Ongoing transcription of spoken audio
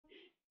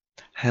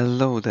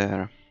Hello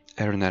there,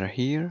 Erner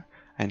here,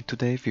 and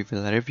today we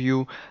will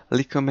review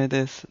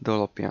Lycomedes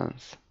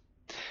Dolopians.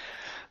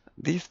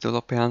 These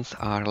Dolopians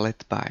are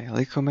led by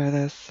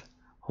Lycomedes,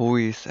 who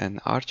is an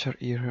archer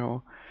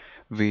hero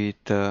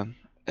with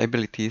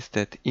abilities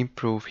that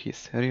improve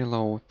his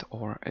reload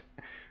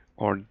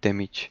or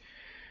damage,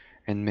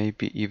 and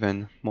maybe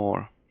even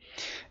more.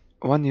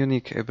 One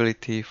unique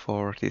ability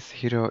for this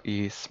hero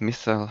is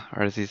missile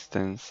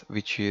resistance,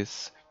 which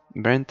is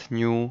brand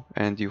new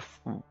and you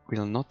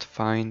will not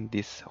find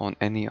this on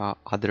any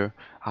other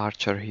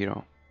archer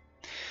hero.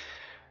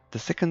 The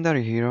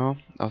secondary hero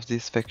of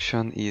this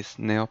faction is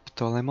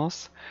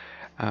Neoptolemus,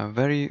 a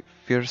very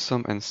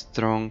fearsome and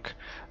strong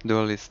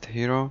duelist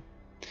hero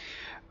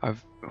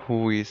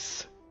who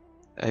is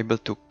able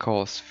to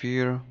cause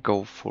fear,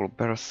 go full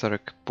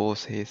berserk,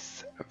 pose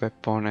his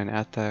weapon and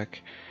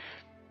attack,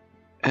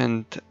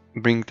 and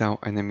bring down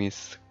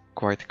enemies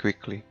quite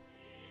quickly.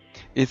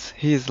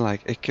 He is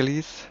like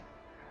Achilles,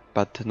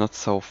 but not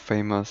so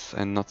famous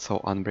and not so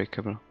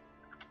unbreakable.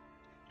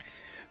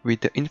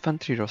 With the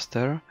infantry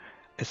roster,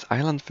 as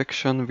island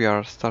faction we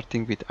are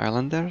starting with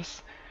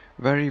islanders,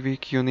 very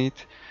weak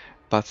unit,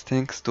 but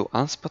thanks to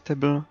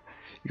Unspottable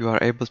you are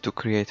able to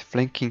create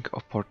flanking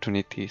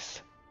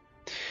opportunities.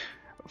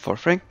 For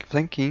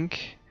flanking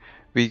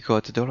we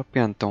got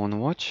Dolopian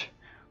Watch,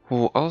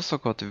 who also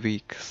got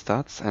weak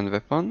stats and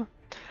weapon,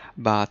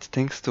 but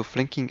thanks to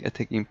flanking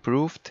attack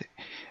improved,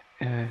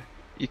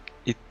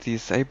 it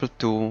is able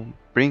to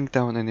bring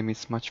down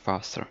enemies much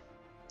faster.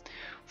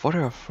 For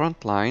your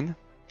front line,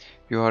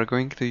 you are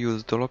going to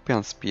use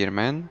Dolopian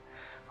Spearmen,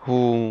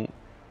 who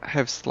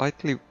have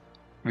slightly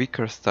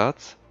weaker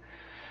stats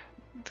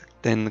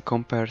than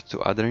compared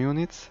to other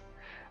units,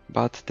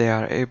 but they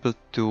are able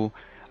to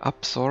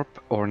absorb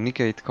or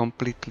negate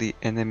completely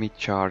enemy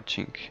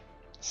charging.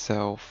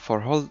 So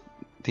for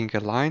holding a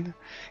line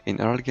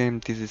in early game,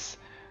 this is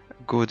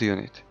a good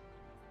unit.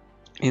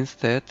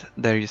 Instead,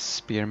 there is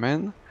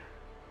Spearman,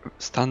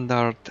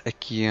 standard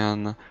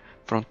Achaean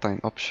frontline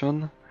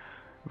option,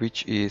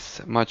 which is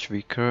much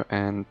weaker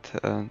and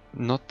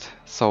not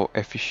so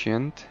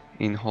efficient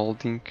in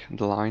holding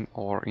the line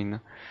or in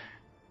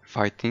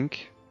fighting.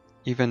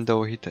 Even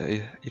though it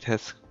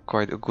has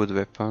quite a good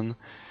weapon,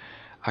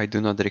 I do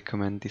not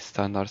recommend this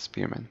standard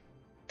Spearman.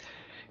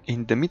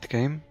 In the mid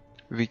game,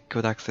 we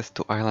got access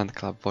to Island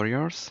Club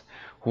Warriors,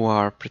 who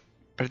are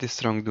pretty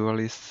strong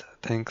duelists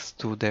thanks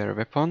to their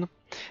weapon,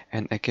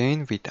 and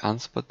again with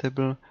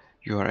Unspottable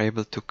you are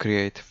able to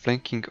create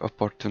flanking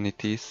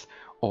opportunities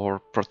or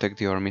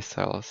protect your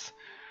missiles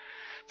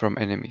from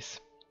enemies.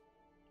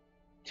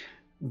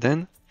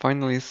 Then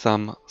finally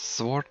some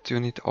sword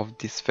unit of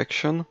this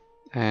faction,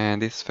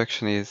 and this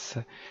faction is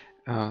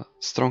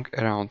strong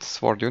around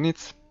sword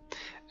units,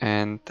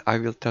 and I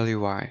will tell you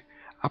why.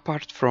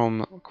 Apart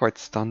from quite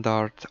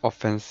standard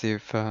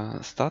offensive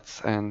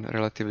stats and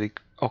relatively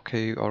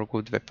okay or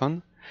good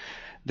weapon,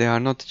 they are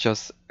not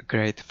just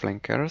great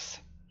flankers,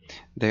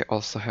 they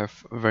also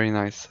have very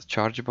nice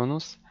charge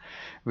bonus,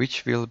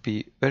 which will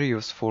be very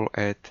useful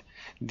at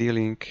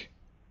dealing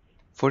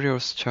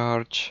Furious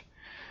Charge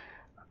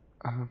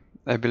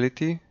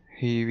ability,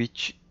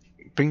 which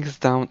brings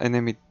down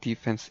enemy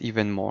defense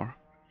even more.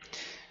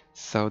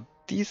 So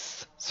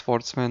these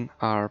swordsmen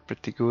are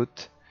pretty good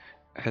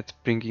at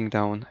bringing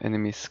down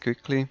enemies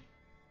quickly.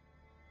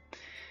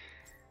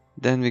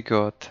 Then we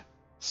got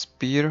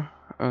Spear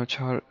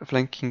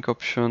flanking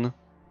option,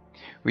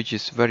 which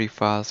is very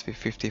fast with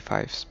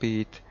 55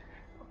 speed,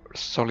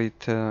 solid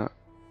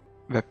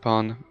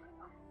weapon,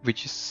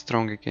 which is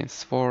strong against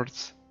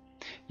swords.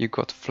 You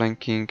got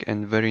flanking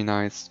and very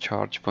nice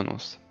charge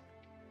bonus.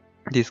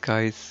 These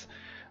guys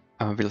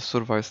will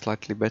survive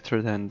slightly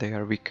better than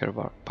their weaker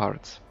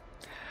parts.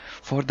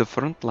 For the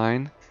front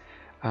line,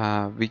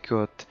 we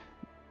got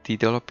the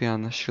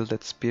Dolopian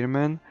Shielded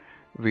Spearman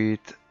with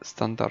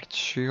standard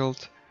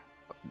shield,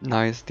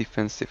 nice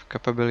defensive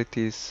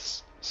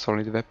capabilities,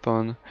 solid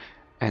weapon,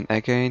 and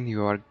again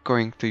you are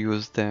going to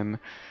use them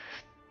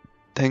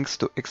thanks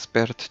to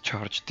expert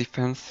charge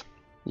defense,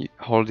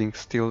 holding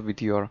still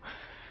with your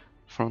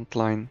front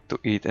line to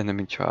eat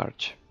enemy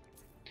charge.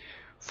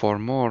 For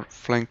more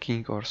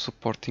flanking or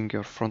supporting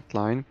your front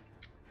line,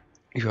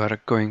 you are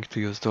going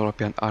to use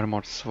Dolopian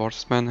Armored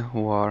Swordsmen,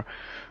 who are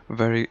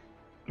very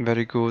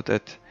good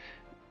at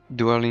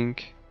dueling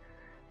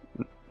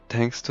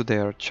thanks to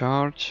their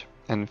charge,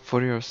 and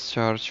Furious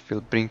Charge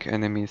will bring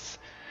enemies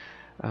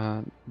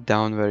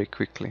down very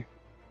quickly.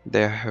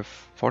 They have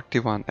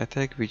 41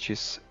 attack, which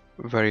is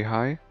very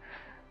high,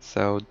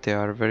 so they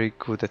are very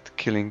good at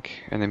killing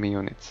enemy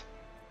units.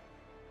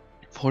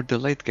 For the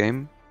late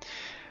game,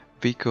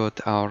 we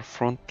got our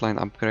frontline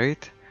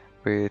upgrade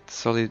with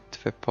solid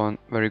weapon,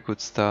 very good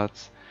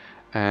stats,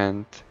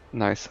 and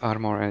nice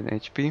armor and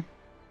HP.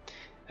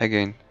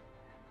 Again,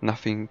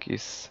 nothing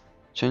is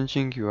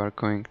changing, you are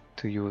going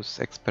to use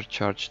expert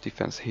charge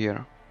defense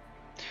here.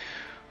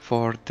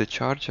 For the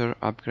charger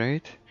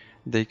upgrade,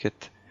 they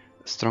get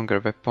stronger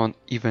weapon,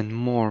 even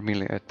more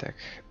melee attack,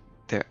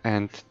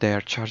 and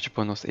their charge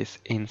bonus is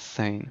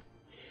insane.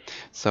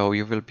 So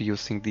you will be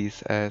using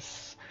these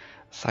as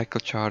cycle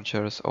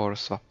chargers or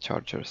swap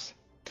chargers.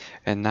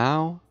 And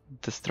now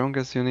the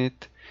strongest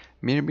unit,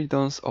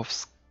 Myrmidons of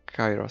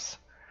Skyros.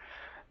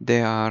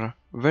 They are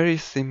very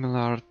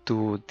similar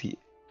to the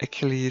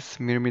Achilles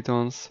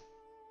Myrmidons.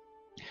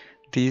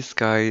 These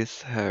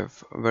guys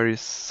have very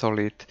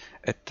solid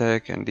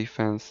attack and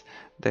defense.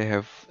 They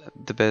have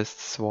the best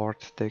sword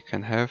they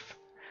can have.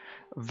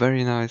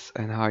 Very nice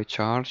and high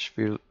charge,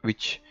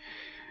 which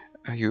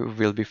you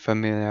will be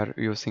familiar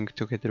using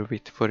together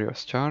with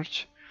Furious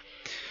Charge.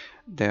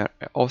 They are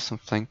awesome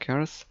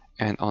flankers,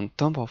 and on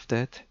top of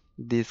that,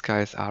 these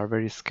guys are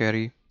very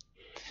scary.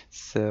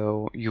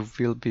 So you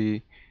will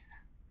be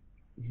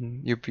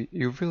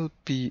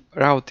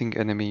routing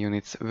enemy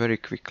units very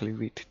quickly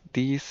with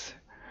these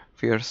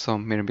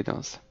fearsome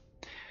Myrmidons.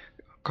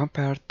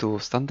 Compared to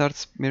standard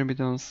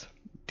Myrmidons,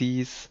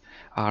 these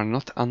are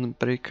not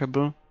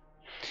unbreakable,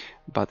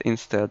 but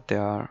instead they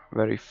are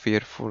very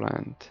fearful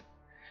and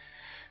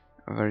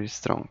very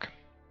strong.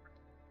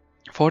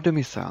 For the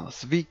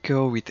missiles, we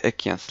go with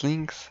Echian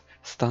Slings,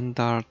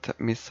 standard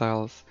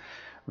missiles,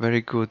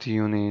 very good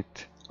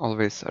unit.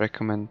 Always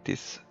recommend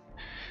this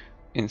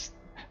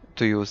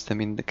to use them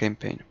in the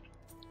campaign.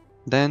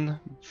 Then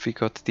we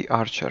got the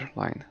archer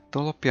line.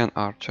 Dolopian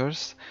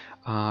archers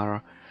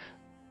are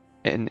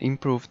an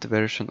improved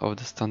version of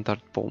the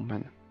standard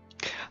bowman.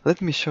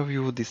 Let me show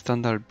you the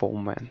standard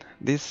bowman.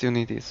 This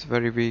unit is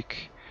very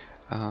weak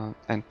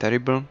and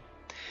terrible.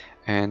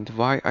 And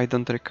why I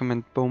don't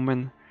recommend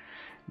bowmen?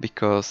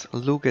 Because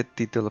look at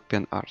the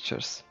Dolopian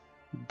archers.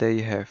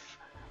 They have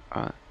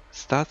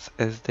stats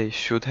as they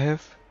should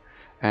have,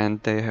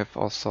 and they have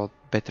also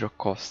better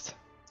cost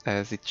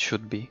as it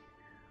should be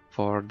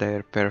for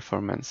their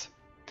performance.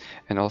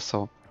 And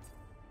also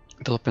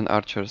Dolopian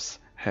archers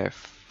have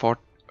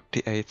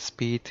 48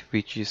 speed,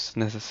 which is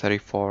necessary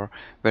for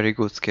very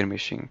good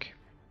skirmishing.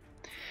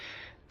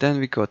 Then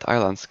we got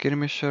Island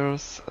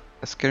Skirmishers,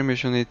 a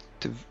skirmish unit,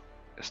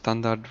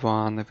 standard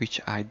one, which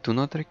I do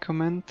not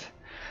recommend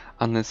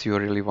unless you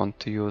really want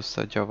to use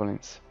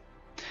javelins.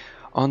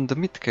 On the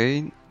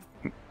mid-game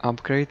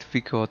upgrade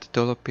we got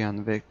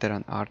Dolopian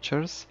veteran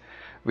archers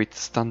with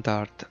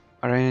standard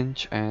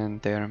range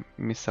and their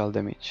missile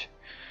damage.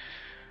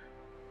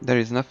 There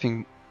is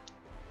nothing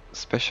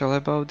special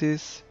about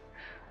this.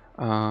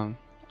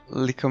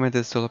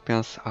 Lycomedes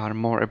Dolopians are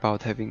more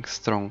about having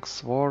strong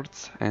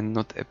swords and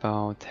not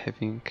about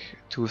having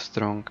too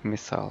strong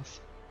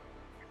missiles.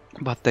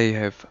 But they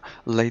have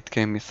late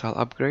game missile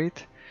upgrade,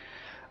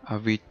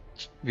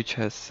 which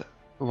has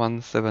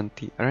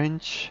 170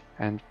 range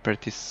and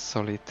pretty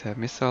solid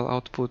missile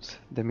output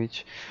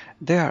damage.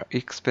 They are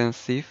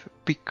expensive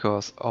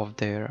because of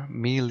their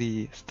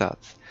melee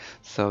stats.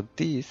 So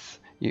these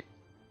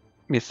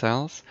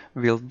missiles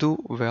will do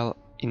well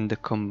in the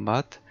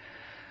combat.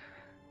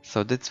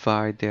 So that's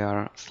why they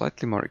are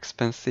slightly more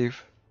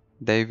expensive.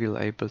 They will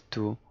able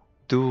to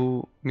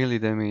do melee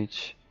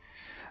damage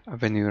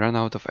when you run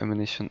out of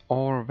ammunition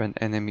or when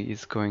enemy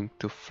is going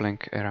to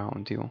flank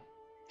around you.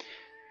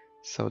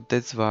 So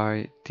that's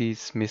why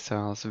these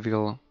missiles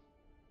will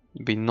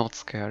be not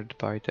scared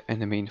by the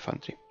enemy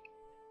infantry.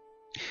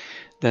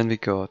 Then we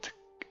got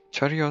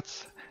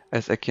chariots.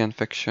 As Achaean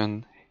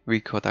faction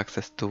we got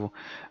access to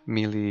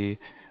melee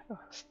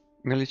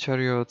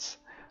chariots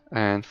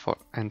and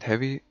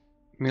heavy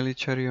melee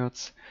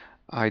chariots.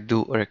 I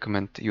do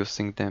recommend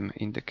using them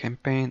in the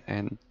campaign,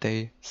 and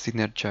they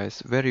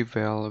synergize very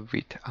well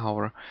with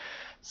our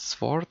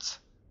swords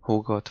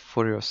who got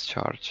Furious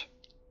Charge.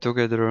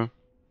 Together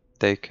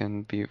they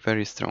can be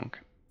very strong.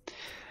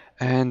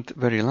 And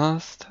very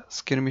last,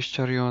 Skirmish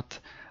Chariot.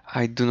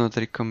 I do not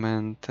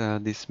recommend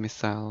this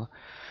missile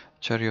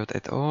chariot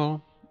at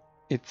all.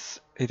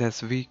 It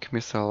has weak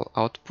missile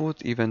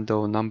output, even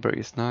though number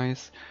is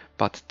nice,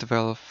 but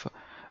 12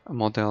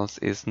 models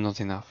is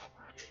not enough.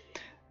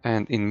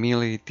 And in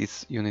melee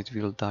this unit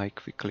will die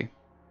quickly.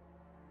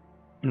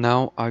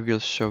 Now I will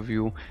show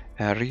you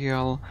a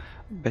real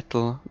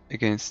battle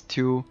against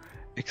two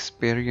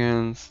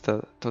experienced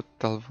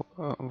Total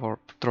War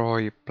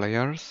Troy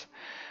players.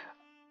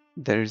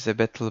 There is a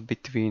battle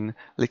between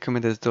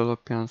Lycomedes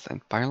Dolopians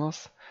and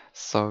Pylos,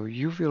 so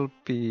you will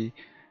be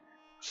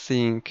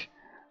seeing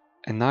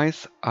a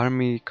nice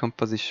army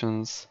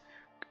compositions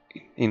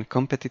in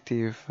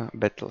competitive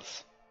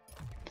battles.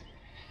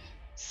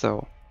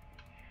 So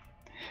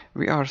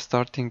we are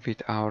starting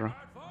with our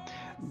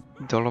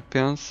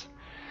Dolopians,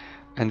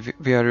 and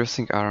we are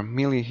using our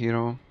melee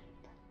hero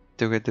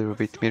together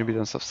with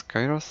Myrmidons of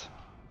Skyros.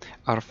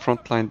 Our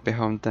front line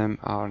behind them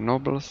are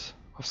nobles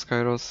of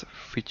Skyros,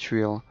 which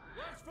will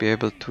be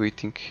able to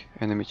eating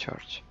enemy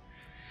charge.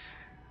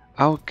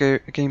 Our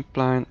game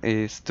plan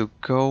is to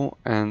go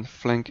and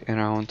flank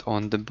around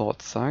on the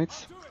both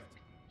sides,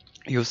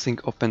 using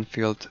open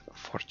field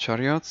for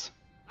chariots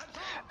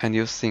and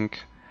using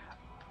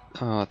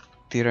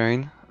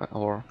terrain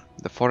or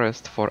the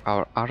forest for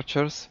our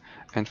archers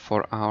and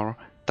for our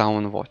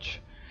town watch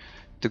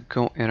to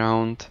go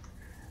around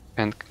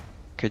and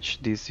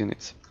catch these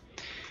units.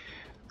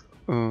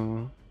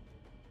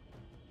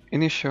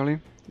 Initially,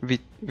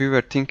 we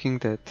were thinking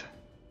that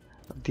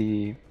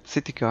the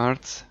city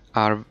guards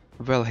are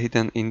well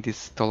hidden in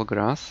this tall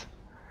grass,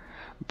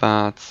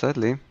 but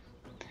sadly,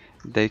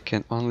 they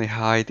can only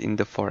hide in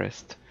the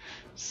forest.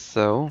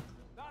 So,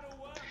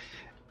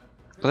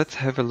 let's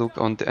have a look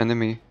on the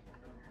enemy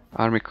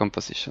army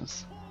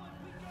compositions.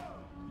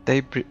 They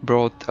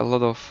brought a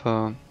lot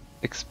of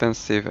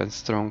expensive and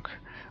strong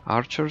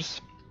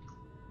archers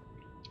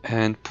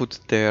and put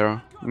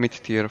their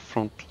mid-tier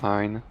front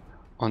line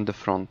on the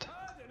front.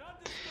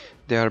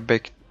 They are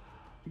backed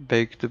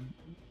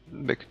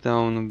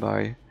down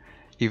by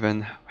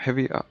even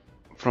heavy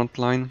front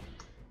line,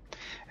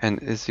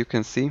 and as you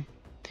can see,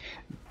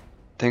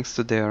 thanks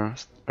to their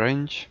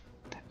range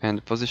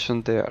and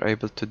position, they are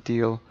able to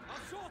deal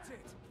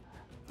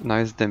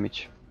nice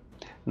damage.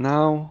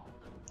 Now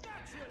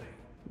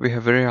we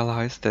have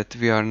realized that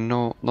we are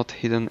not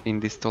hidden in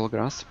this tall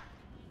grass,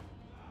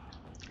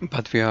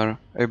 but we are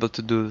able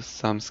to do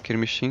some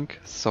skirmishing,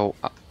 so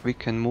we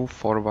can move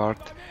forward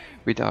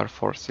with our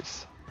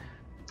forces.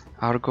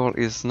 Our goal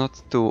is not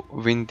to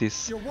win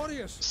this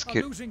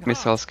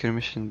missile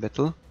skirmishing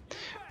battle,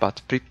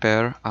 but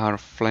prepare our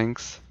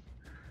flanks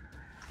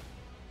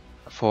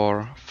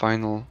for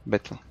final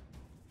battle.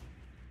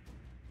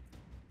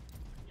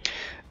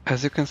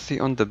 As you can see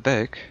on the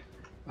back,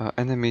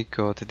 enemy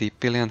got the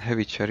pillion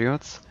heavy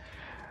chariots,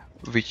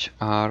 which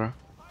are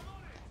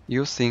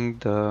using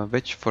the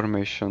wedge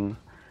formation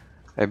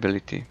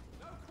ability.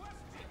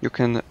 You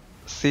can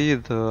see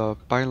the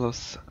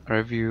pilots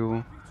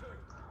review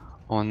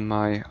on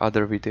my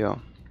other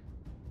video.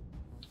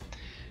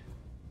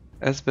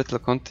 As battle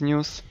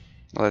continues,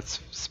 let's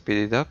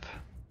speed it up.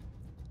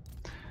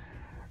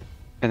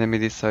 Enemy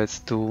decides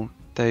to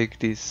take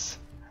this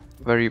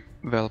very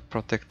well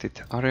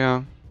protected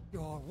area.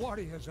 Your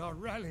warriors are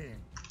rallying.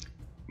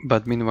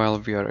 But meanwhile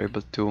we are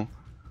able to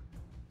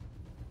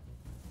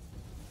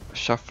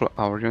shuffle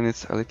our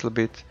units a little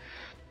bit,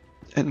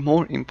 and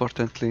more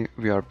importantly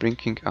we are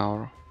bringing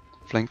our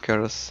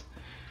flankers,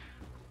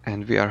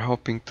 and we are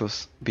hoping to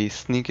be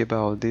sneaky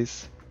about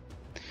this,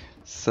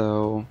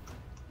 so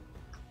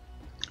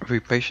we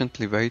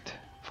patiently wait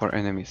for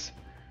enemies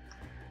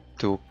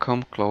to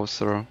come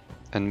closer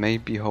and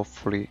maybe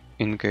hopefully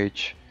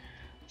engage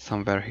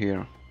somewhere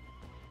here.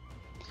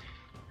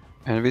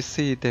 And we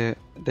see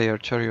their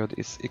chariot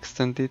is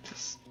extended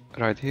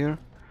right here,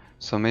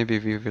 so maybe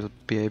we will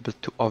be able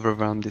to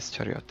overwhelm this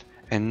chariot.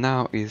 And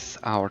now is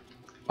our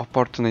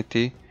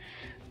opportunity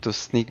to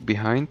sneak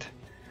behind,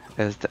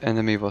 as the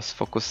enemy was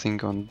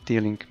focusing on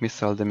dealing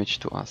missile damage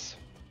to us.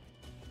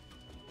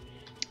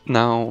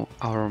 Now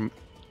our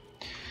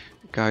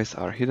guys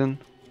are hidden.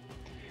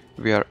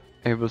 We are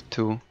able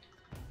to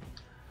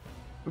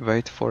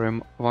wait for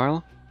a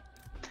while,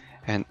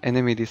 and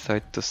enemy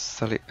decide to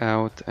sally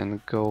out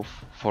and go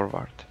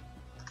forward.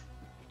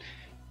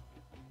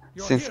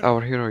 Since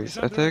our hero is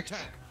attacked,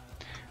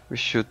 we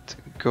should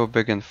go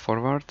back and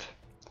forward,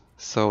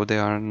 so they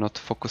are not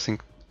focusing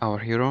our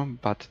hero,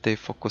 but they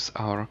focus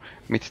our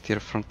mid-tier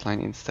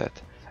frontline instead.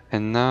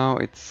 And now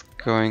it's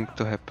going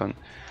to happen.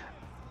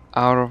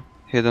 Our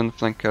hidden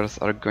flankers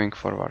are going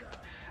forward.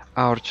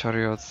 Our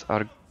chariots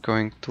are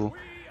going to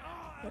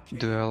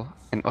duel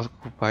and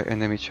occupy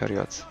enemy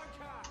chariots.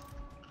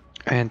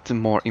 And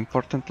more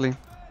importantly,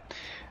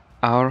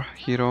 our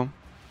hero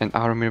and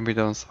our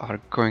myrmidons are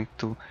going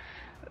to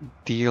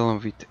deal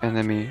with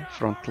enemy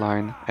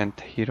frontline and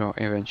hero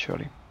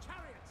eventually.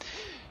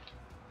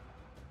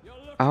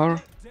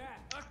 Our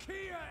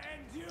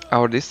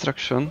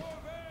destruction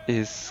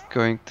is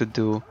going to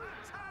do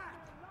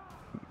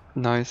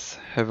nice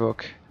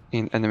havoc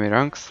in enemy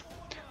ranks.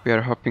 We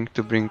are hoping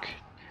to bring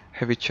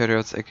heavy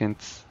chariots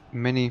against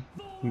many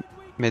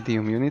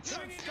medium units,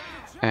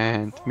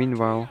 and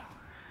meanwhile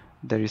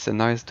there is a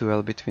nice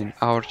duel between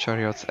our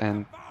chariots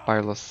and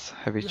Pylos'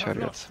 heavy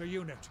chariots.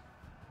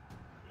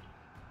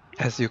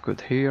 As you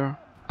could hear,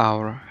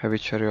 our heavy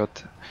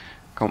chariot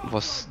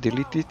was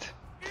deleted,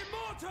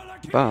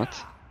 but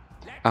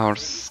our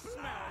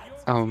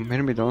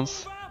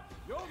myrmidons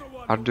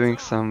are doing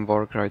some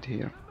work right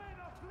here.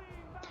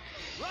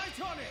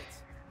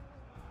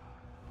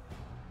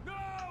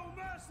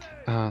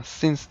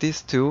 Since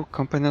these two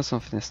companions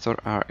of Nestor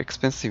are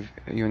expensive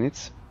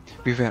units,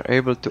 we were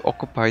able to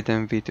occupy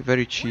them with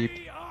very cheap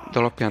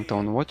Dolopian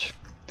Town Watch,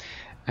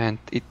 and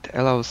it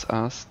allows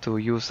us to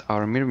use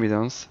our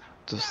myrmidons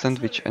to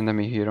sandwich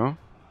enemy hero.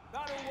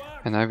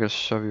 And I will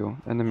show you,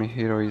 enemy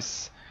hero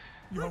is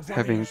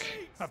having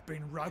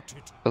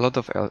a lot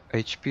of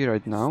HP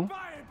right now.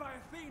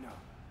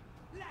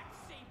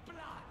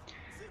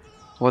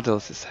 What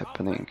else is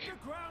happening?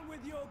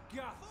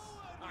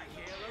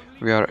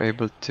 We are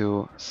able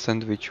to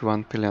sandwich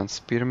one pillion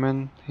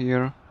spearman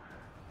here.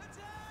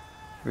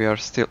 We are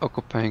still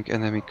occupying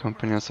enemy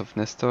companions of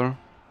Nestor.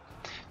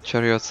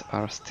 Chariots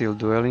are still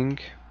dueling.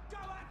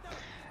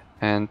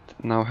 And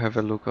now have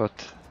a look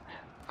at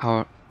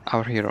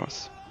our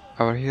heroes.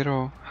 Our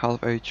hero,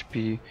 half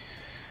HP,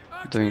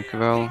 doing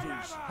well.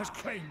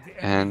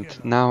 And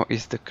now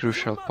is the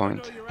crucial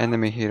point.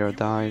 Enemy hero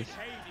died.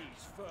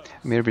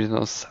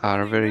 Myrmidons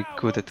are very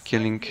good at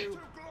killing,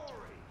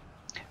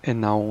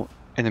 and now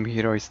enemy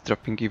hero is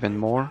dropping even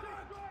more.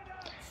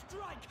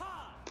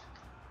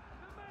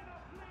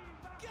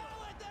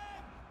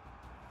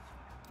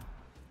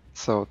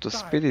 So to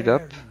speed it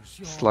up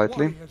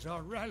slightly,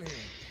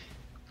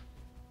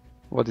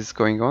 what is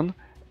going on?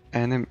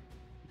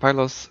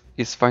 Pylos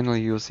is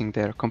finally using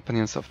their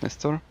companions of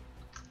Nestor.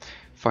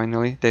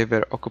 Finally, they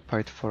were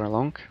occupied for a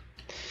long.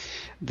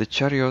 The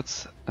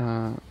chariots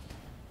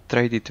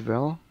traded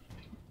well.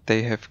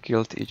 They have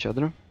killed each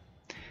other.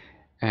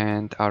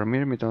 And our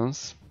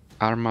Myrmidons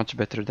are much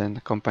better than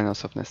the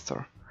companions of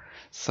Nestor.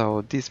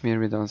 So these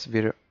Myrmidons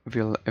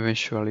will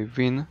eventually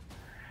win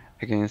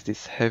against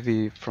this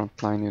heavy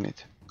frontline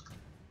unit.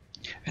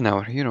 And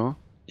our hero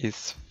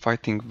is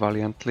fighting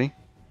valiantly.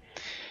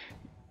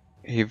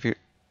 He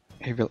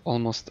will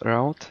almost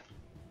rout,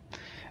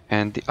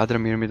 and the other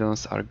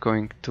Myrmidons are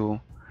going to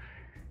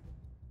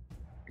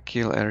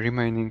kill a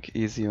remaining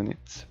easy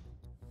units.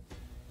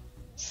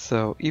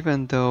 So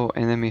even though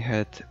enemy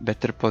had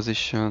better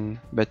position,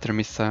 better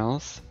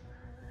missiles,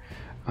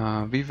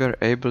 we were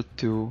able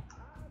to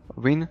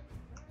win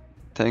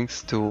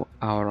thanks to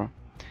our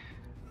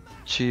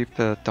cheap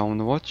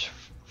town watch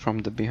from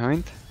the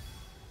behind,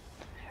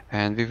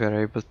 and we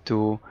were able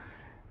to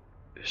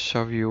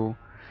show you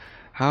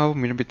how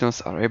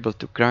Myrmidons are able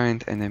to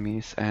grind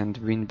enemies and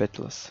win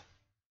battles.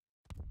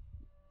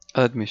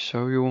 Let me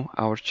show you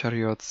our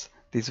chariots.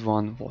 This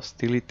one was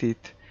deleted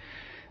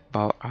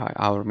by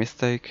our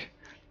mistake.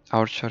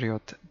 Our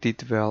chariot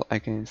did well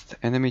against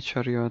enemy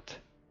chariot.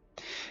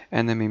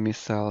 Enemy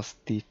missiles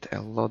did a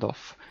lot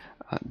of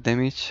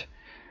damage,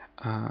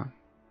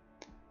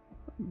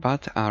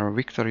 but our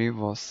victory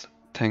was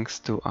thanks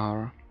to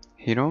our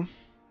hero,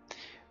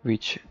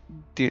 which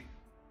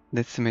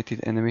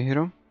decimated enemy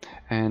hero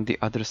and the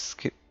other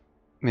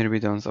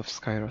Myrmidons of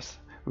Skyros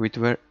with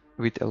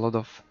a lot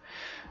of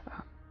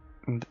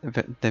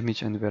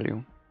damage and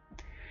value.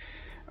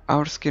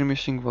 Our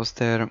skirmishing was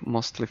there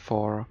mostly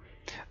for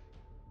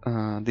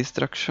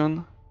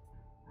destruction,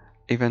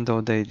 even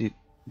though they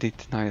did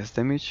nice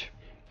damage,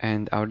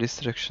 and our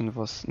destruction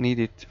was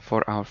needed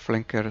for our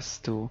flankers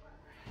to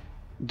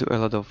do a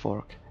lot of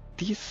work.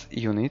 This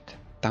unit,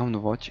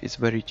 Town Watch, is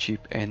very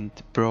cheap and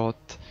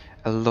brought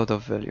a lot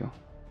of value.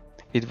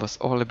 It was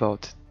all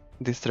about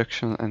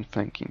destruction and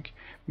flanking.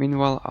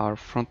 Meanwhile, our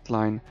front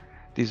line,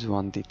 this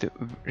one did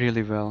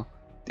really well,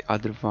 the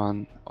other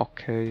one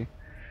okay,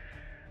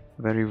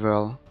 very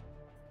well,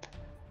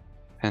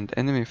 and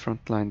enemy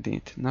front line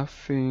did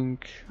nothing,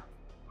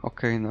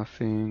 okay,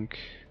 nothing,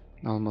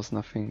 almost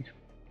nothing,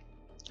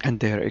 and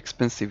their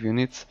expensive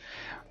units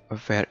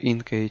were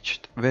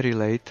engaged very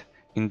late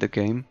in the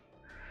game,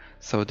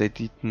 so they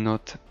did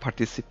not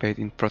participate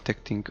in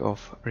protecting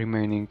of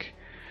remaining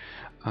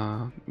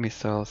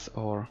missiles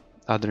or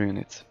other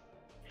units.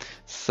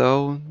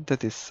 So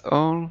that is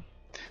all.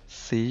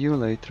 See you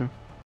later.